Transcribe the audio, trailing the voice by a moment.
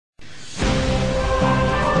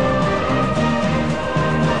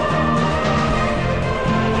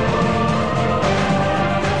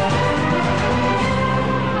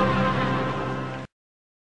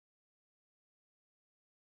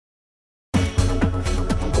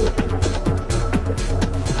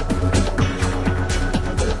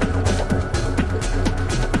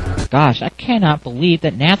gosh, I cannot believe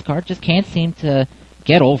that NASCAR just can't seem to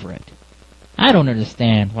get over it. I don't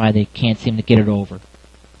understand why they can't seem to get it over.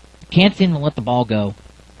 Can't seem to let the ball go.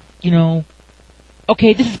 You know,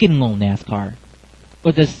 okay, this is getting low, NASCAR.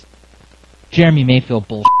 With this Jeremy Mayfield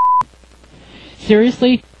bullshit.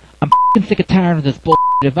 Seriously, I'm f***ing sick and tired of this bullshit.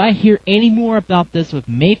 If I hear any more about this with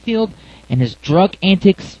Mayfield and his drug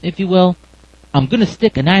antics, if you will, I'm gonna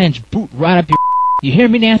stick a 9-inch boot right up your You hear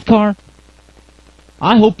me, NASCAR?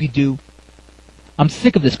 I hope you do. I'm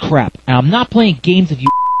sick of this crap, and I'm not playing games with you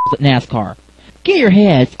at NASCAR. Get your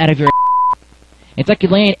heads out of your It's like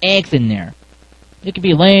you're laying eggs in there. You could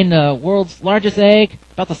be laying the world's largest egg,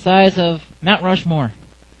 about the size of Mount Rushmore.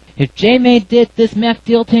 If J-May did this meth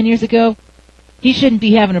deal 10 years ago, he shouldn't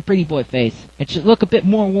be having a pretty boy face. It should look a bit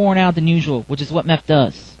more worn out than usual, which is what meth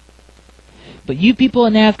does. But you people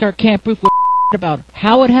in NASCAR can't prove about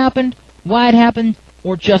how it happened, why it happened,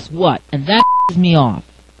 or just what, and that pisses me off.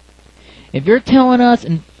 If you're telling us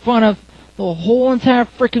in front of the whole entire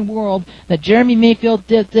freaking world that Jeremy Mayfield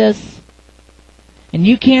did this, and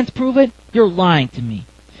you can't prove it, you're lying to me.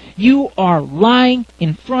 You are lying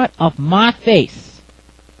in front of my face.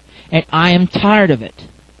 And I am tired of it.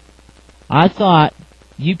 I thought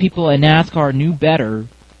you people at NASCAR knew better,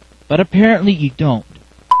 but apparently you don't.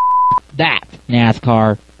 That,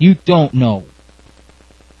 NASCAR, you don't know.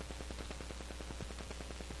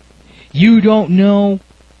 You don't know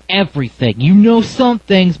everything. You know some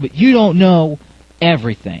things, but you don't know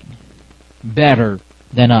everything better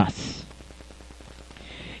than us.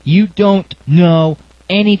 You don't know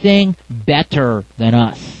anything better than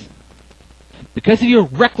us. Because of your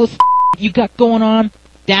reckless you got going on,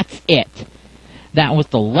 that's it. That was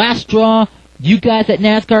the last straw. You guys at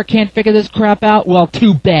NASCAR can't figure this crap out? Well,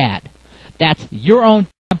 too bad. That's your own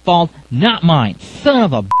fault, not mine. Son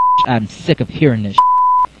of a bitch, I'm sick of hearing this.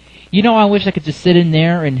 You know, I wish I could just sit in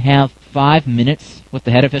there and have 5 minutes with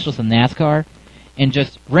the head officials of NASCAR and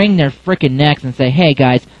just wring their frickin' necks and say, hey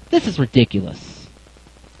guys, this is ridiculous.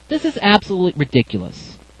 This is absolutely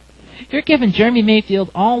ridiculous. You're giving Jeremy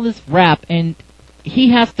Mayfield all this rap and he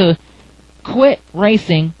has to quit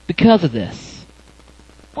racing because of this.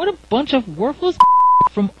 What a bunch of worthless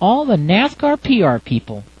from all the NASCAR PR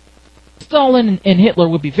people. Stalin and Hitler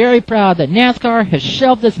would be very proud that NASCAR has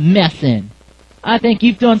shelved this mess in. I think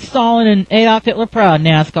you've done Stalin and Adolf Hitler proud,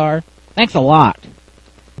 NASCAR. Thanks a lot.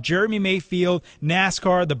 Jeremy Mayfield,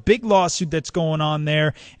 NASCAR, the big lawsuit that's going on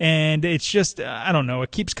there, and it's just, I don't know, it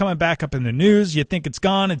keeps coming back up in the news. You think it's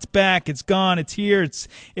gone, it's back, it's gone, it's here, it's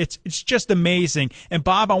just amazing. And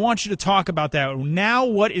Bob, I want you to talk about that. Now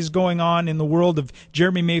what is going on in the world of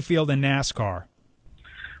Jeremy Mayfield and NASCAR?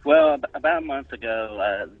 Well, about a month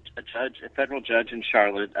ago, a federal judge in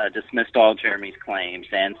Charlotte dismissed all Jeremy's claims,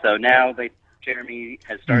 and so now Jeremy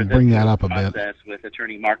has started this process with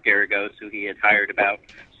attorney Mark Garagos, who he had hired about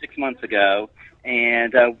 6 months ago.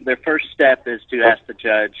 And their first step is to ask the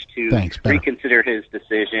judge to reconsider his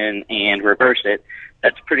decision and reverse it.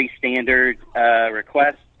 That's a pretty standard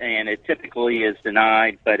request, and it typically is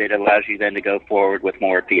denied, but it allows you then to go forward with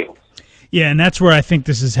more appeals. Yeah, and that's where I think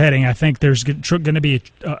this is heading. I think there's going to be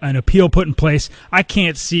an appeal put in place. I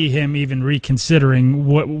can't see him even reconsidering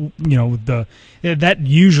what, that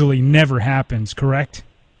usually never happens, correct?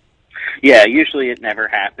 Yeah, usually it never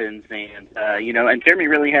happens. And, and Jeremy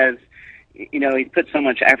really has, he put so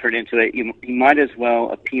much effort into it. He might as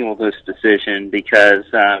well appeal this decision because,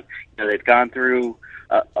 they've gone through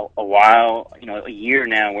a while, a year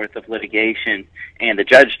now worth of litigation, and the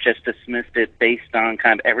judge just dismissed it based on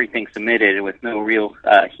kind of everything submitted with no real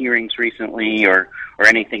hearings recently or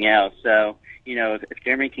anything else. So, if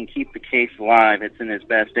Jeremy can keep the case alive, it's in his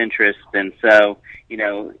best interest, and so,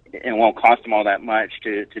 it won't cost him all that much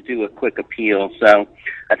to do a quick appeal. So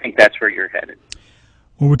I think that's where you're headed.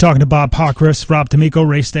 Well, we're talking to Bob Pockris, Rob D'Amico,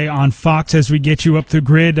 Race Day on Fox. As we get you up the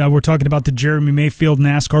grid, we're talking about the Jeremy Mayfield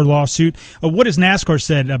NASCAR lawsuit. What has NASCAR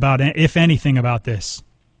said about, if anything, about this?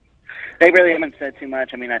 They really haven't said too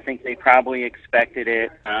much. I mean, I think they probably expected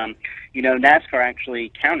it. NASCAR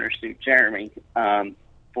actually countersued Jeremy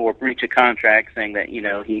for breach of contract, saying that,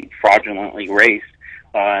 he fraudulently raced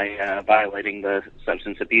by violating the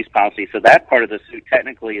substance abuse policy. So that part of the suit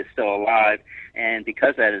technically is still alive, and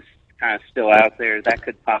because that is kind of still out there, that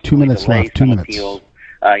could possibly 2 minutes delay left. 2 some minutes. appeals.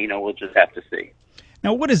 We'll just have to see.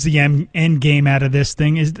 Now, what is the end game out of this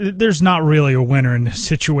thing? There's not really a winner in this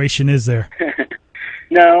situation, is there?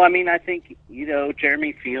 No, I mean, I think,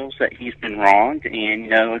 Jeremy feels that he's been wronged,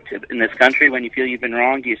 and, in this country, when you feel you've been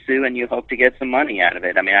wronged, you sue and you hope to get some money out of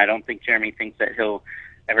it. I mean, I don't think Jeremy thinks that he'll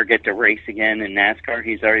ever get to race again in NASCAR.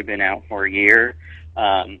 He's already been out for a year.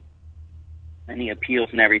 any appeals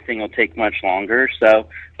and everything will take much longer. So,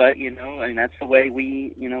 but and that's the way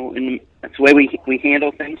we, and that's the way we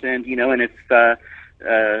handle things. And and if the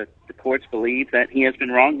courts believe that he has been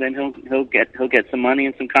wrong, then he'll get some money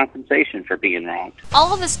and some compensation for being wrong.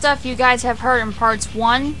 All of the stuff you guys have heard in parts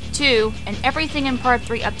 1, 2, and everything in part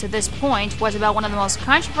 3 up to this point was about one of the most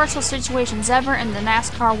controversial situations ever in the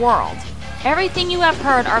NASCAR world. Everything you have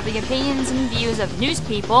heard are the opinions and views of news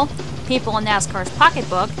people in NASCAR's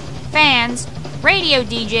pocketbook, fans, radio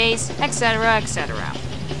DJs, etc., etc.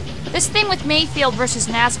 This thing with Mayfield versus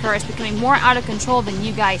NASCAR is becoming more out of control than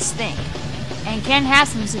you guys think, and can have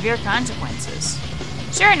some severe consequences.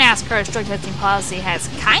 Sure, NASCAR's drug testing policy has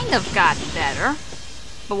kind of gotten better,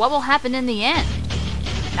 but what will happen in the end?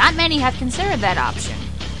 Not many have considered that option.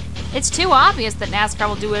 It's too obvious that NASCAR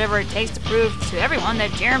will do whatever it takes to prove to everyone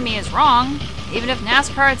that Jeremy is wrong, even if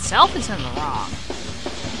NASCAR itself is in the wrong.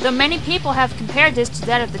 Though many people have compared this to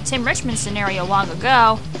that of the Tim Richmond scenario long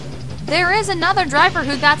ago, there is another driver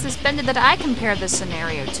who got suspended that I compare this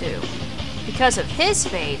scenario to. Because of his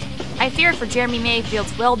fate, I fear for Jeremy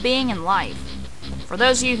Mayfield's well-being in life. For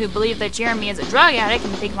those of you who believe that Jeremy is a drug addict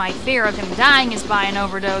and think my fear of him dying is by an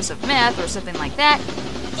overdose of meth or something like that,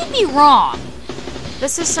 you'd be wrong.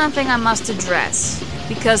 This is something I must address,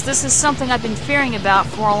 because this is something I've been fearing about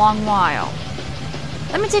for a long while.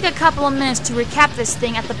 Let me take a couple of minutes to recap this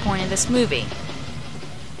thing at the point of this movie.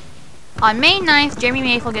 On May 9th, Jeremy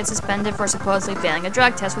Mayfield gets suspended for supposedly failing a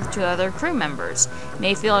drug test with 2 other crew members.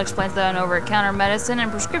 Mayfield explains that an over-the-counter medicine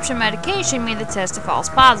and prescription medication made the test a false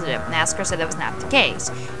positive. NASCAR said that was not the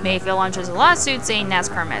case. Mayfield launches a lawsuit saying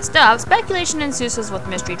NASCAR messed up. Speculation ensues as what the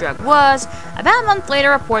mystery drug was. About a month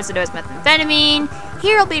later, reports that it was methamphetamine.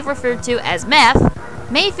 Here it'll be referred to as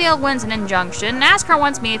meth. Mayfield wins an injunction. NASCAR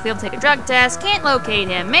wants Mayfield to take a drug test. Can't locate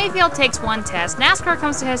him. Mayfield takes one test. NASCAR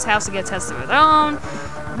comes to his house to get tested of their own.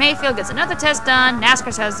 Mayfield gets another test done.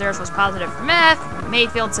 NASCAR says theirs was positive for meth.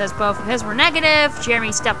 Mayfield says both of his were negative.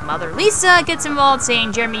 Jeremy's stepmother, Lisa, gets involved,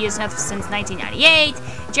 saying Jeremy used meth since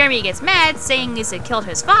 1998. Jeremy gets mad, saying Lisa killed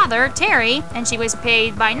his father, Terry, and she was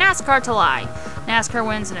paid by NASCAR to lie. NASCAR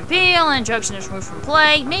wins an appeal. An injunction is removed from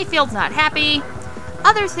play. Mayfield's not happy.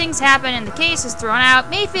 Other things happen and the case is thrown out.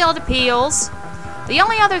 Mayfield appeals. The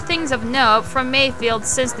only other things of note from Mayfield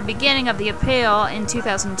since the beginning of the appeal in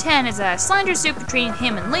 2010 is that a slander suit between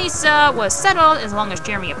him and Lisa was settled as long as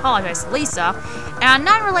Jeremy apologized to Lisa, and a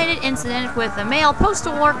non-related incident with a male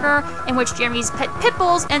postal worker in which Jeremy's pet pit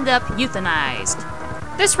bulls end up euthanized.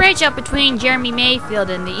 This rage-up between Jeremy Mayfield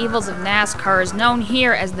and the evils of NASCAR is known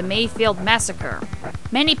here as the Mayfield Massacre.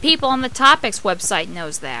 Many people on the Topics website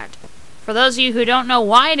knows that. For those of you who don't know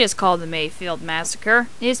why it is called the Mayfield Massacre,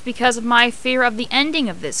 it is because of my fear of the ending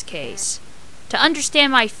of this case. To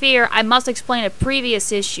understand my fear, I must explain a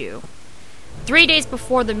previous issue. 3 days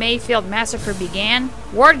before the Mayfield Massacre began,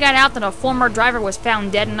 word got out that a former driver was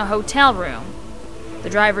found dead in a hotel room. The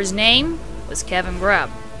driver's name was Kevin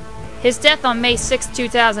Grubb. His death on May 6,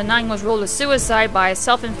 2009 was ruled a suicide by a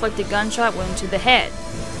self-inflicted gunshot wound to the head.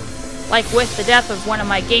 Like with the death of one of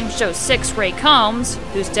my game show 6, Ray Combs,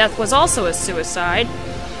 whose death was also a suicide,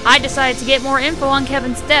 I decided to get more info on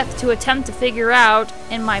Kevin's death to attempt to figure out,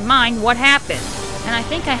 in my mind, what happened. And I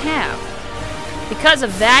think I have. Because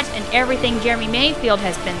of that and everything Jeremy Mayfield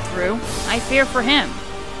has been through, I fear for him.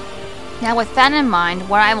 Now with that in mind,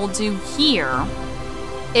 what I will do here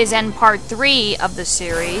is end part 3 of the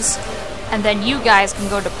series, and then you guys can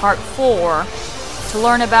go to part 4 to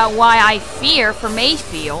learn about why I fear for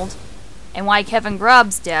Mayfield, and why Kevin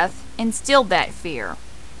Grubb's death instilled that fear,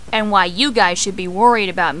 and why you guys should be worried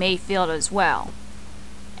about Mayfield as well,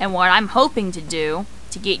 and what I'm hoping to do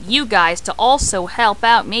to get you guys to also help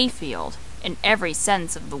out Mayfield in every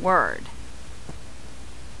sense of the word.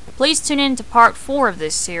 Please tune in to part 4 of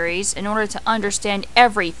this series in order to understand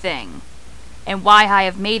everything, and why I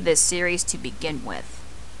have made this series to begin with.